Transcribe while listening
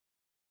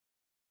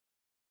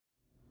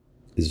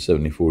is a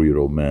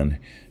 74-year-old man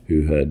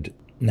who had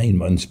 9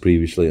 months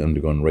previously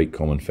undergone right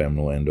common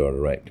femoral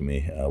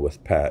endarterectomy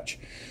with patch.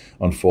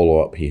 On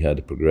follow-up, he had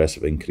a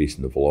progressive increase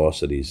in the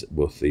velocities,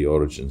 both the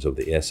origins of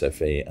the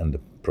SFA and the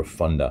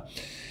profunda.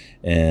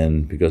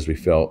 And because we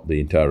felt the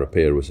entire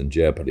repair was in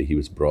jeopardy, he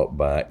was brought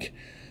back,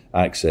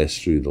 access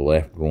through the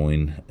left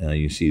groin.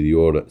 You see the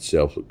aorta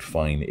itself looked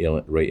fine,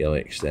 right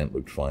iliac stent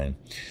looked fine.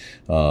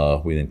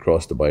 We then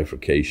crossed the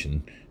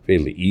bifurcation,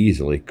 fairly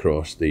easily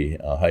crossed the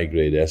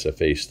high-grade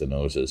SFA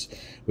stenosis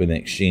with an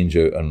exchange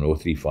out on an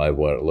 035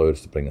 wire. It allowed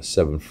us to bring a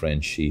 7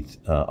 French sheath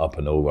up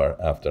and over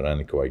after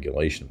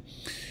anticoagulation.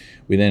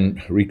 We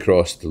then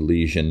recrossed the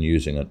lesion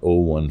using an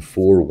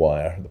 014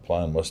 wire. The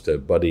plan was to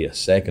buddy a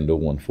second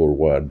 014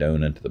 wire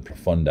down into the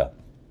profunda.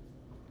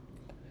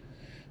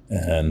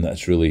 And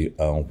that's really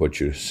what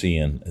you're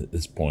seeing at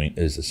this point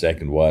is the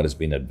second wire has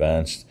been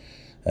advanced.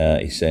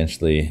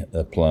 Essentially,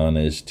 the plan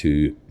is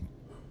to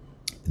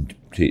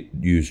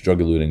use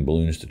drug-eluting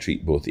balloons to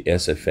treat both the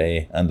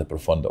SFA and the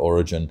profunda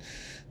origin.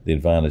 The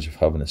advantage of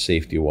having a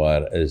safety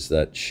wire is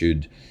that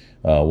should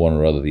one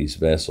or other of these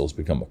vessels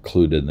become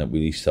occluded, and that we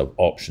at least have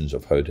options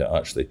of how to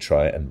actually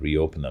try and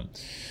reopen them.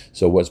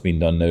 So what's been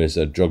done now is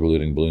a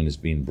drug-eluting balloon has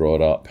been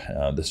brought up.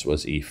 This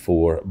was a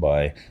 4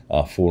 by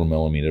 4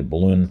 millimeter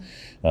balloon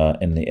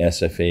in the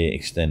SFA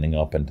extending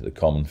up into the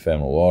common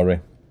femoral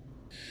artery.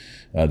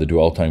 The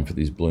dwell time for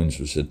these balloons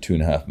was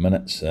 2.5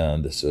 minutes,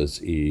 and this was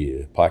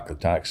a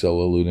paclitaxel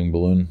eluting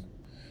balloon.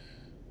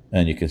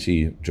 And you can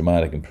see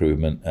dramatic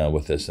improvement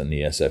with this in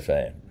the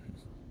SFA.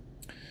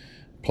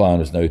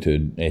 Plan is now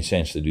to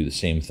essentially do the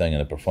same thing in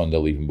the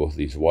profunda, leaving both of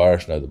these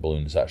wires. Now the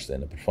balloon is actually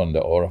in the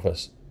profunda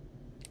orifice.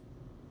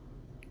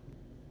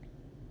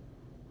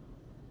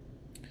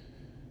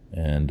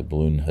 And the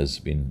balloon has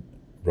been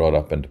brought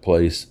up into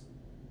place.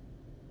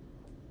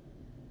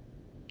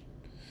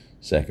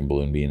 Second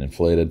balloon being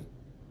inflated.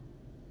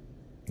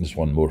 This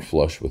one more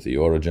flush with the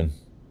origin.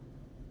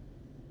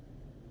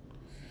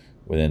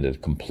 We then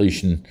did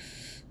completion.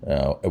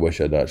 I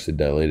wish I'd actually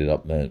dilated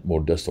up the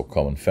more distal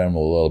common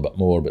femoral a little bit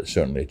more, but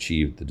certainly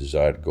achieved the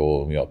desired goal,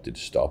 and we opted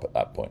to stop at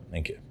that point.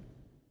 Thank you.